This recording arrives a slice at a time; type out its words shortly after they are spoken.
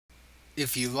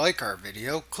If you like our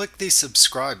video, click the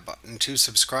subscribe button to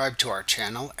subscribe to our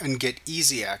channel and get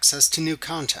easy access to new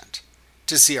content.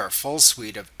 To see our full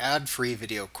suite of ad-free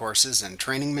video courses and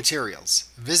training materials,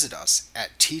 visit us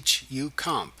at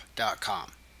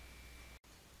teachucomp.com.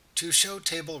 To show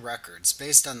table records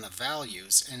based on the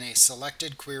values in a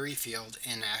selected query field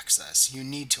in Access, you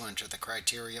need to enter the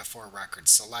criteria for record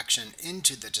selection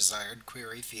into the desired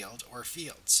query field or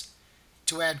fields.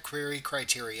 To add query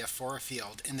criteria for a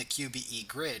field in the QBE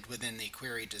grid within the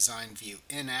Query Design view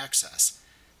in Access,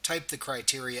 type the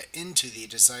criteria into the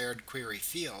desired query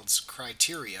field's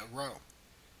criteria row.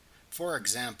 For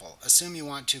example, assume you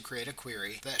want to create a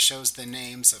query that shows the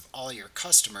names of all your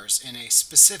customers in a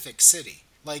specific city,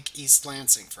 like East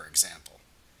Lansing, for example.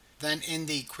 Then in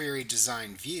the Query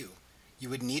Design view, you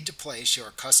would need to place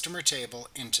your customer table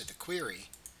into the query,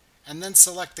 and then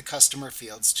select the customer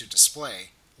fields to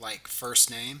display, like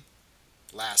first name,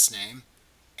 last name,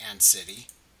 and city,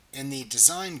 in the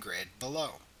design grid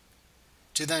below.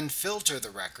 To then filter the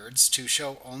records to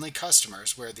show only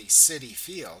customers where the city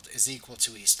field is equal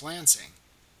to East Lansing,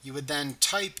 you would then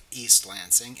type East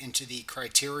Lansing into the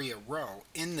criteria row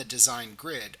in the design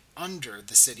grid under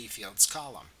the city fields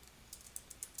column.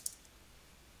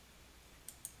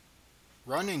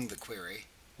 Running the query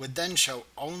would then show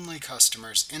only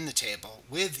customers in the table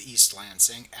with East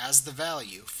Lansing as the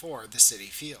value for the city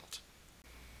field.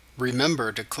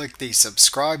 Remember to click the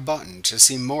subscribe button to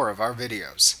see more of our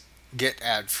videos. Get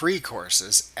ad-free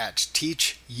courses at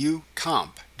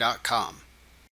teachucomp.com.